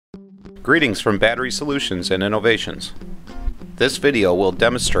Greetings from Battery Solutions and Innovations. This video will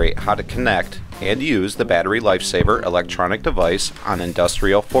demonstrate how to connect and use the Battery Lifesaver electronic device on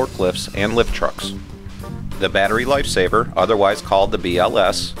industrial forklifts and lift trucks. The Battery Lifesaver, otherwise called the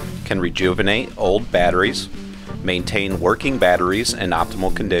BLS, can rejuvenate old batteries, maintain working batteries in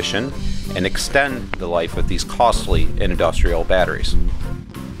optimal condition, and extend the life of these costly industrial batteries.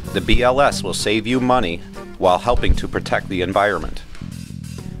 The BLS will save you money while helping to protect the environment.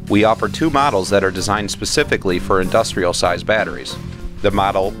 We offer two models that are designed specifically for industrial-sized batteries. The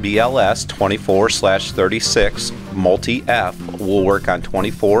model BLS 24/36 Multi-F will work on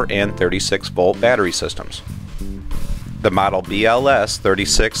 24 and 36 volt battery systems. The model BLS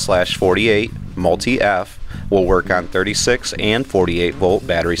 36/48 Multi-F will work on 36 and 48 volt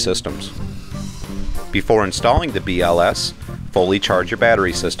battery systems. Before installing the BLS, fully charge your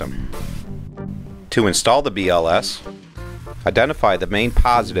battery system. To install the BLS, identify the main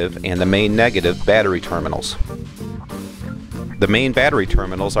positive and the main negative battery terminals. The main battery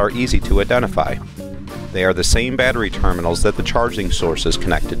terminals are easy to identify. They are the same battery terminals that the charging source is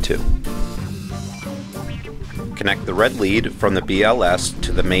connected to. Connect the red lead from the BLS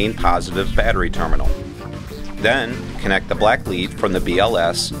to the main positive battery terminal. Then, connect the black lead from the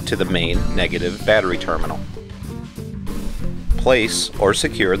BLS to the main negative battery terminal. Place or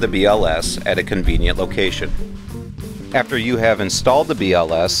secure the BLS at a convenient location. After you have installed the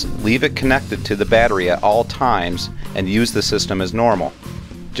BLS, leave it connected to the battery at all times and use the system as normal.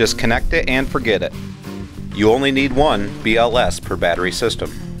 Just connect it and forget it. You only need one BLS per battery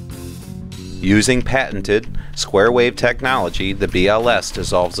system. Using patented square wave technology, the BLS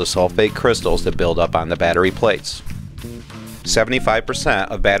dissolves the sulfate crystals that build up on the battery plates. 75%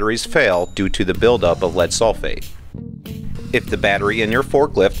 of batteries fail due to the buildup of lead sulfate. If the battery in your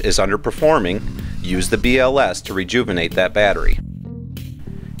forklift is underperforming, use the BLS to rejuvenate that battery.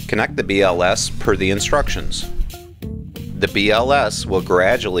 Connect the BLS per the instructions. The BLS will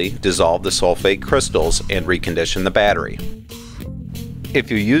gradually dissolve the sulfate crystals and recondition the battery. If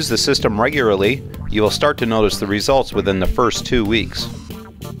you use the system regularly, you will start to notice the results within the first 2 weeks.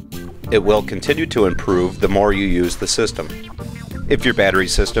 It will continue to improve the more you use the system. If your battery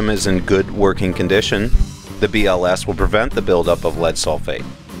system is in good working condition, the BLS will prevent the buildup of lead sulfate.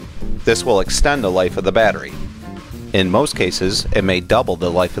 This will extend the life of the battery. In most cases, it may double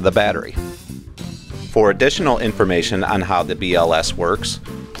the life of the battery. For additional information on how the BLS works,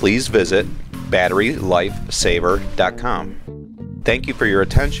 please visit batterylifesaver.com. Thank you for your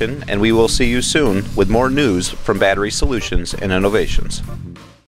attention, and we will see you soon with more news from Battery Solutions and Innovations.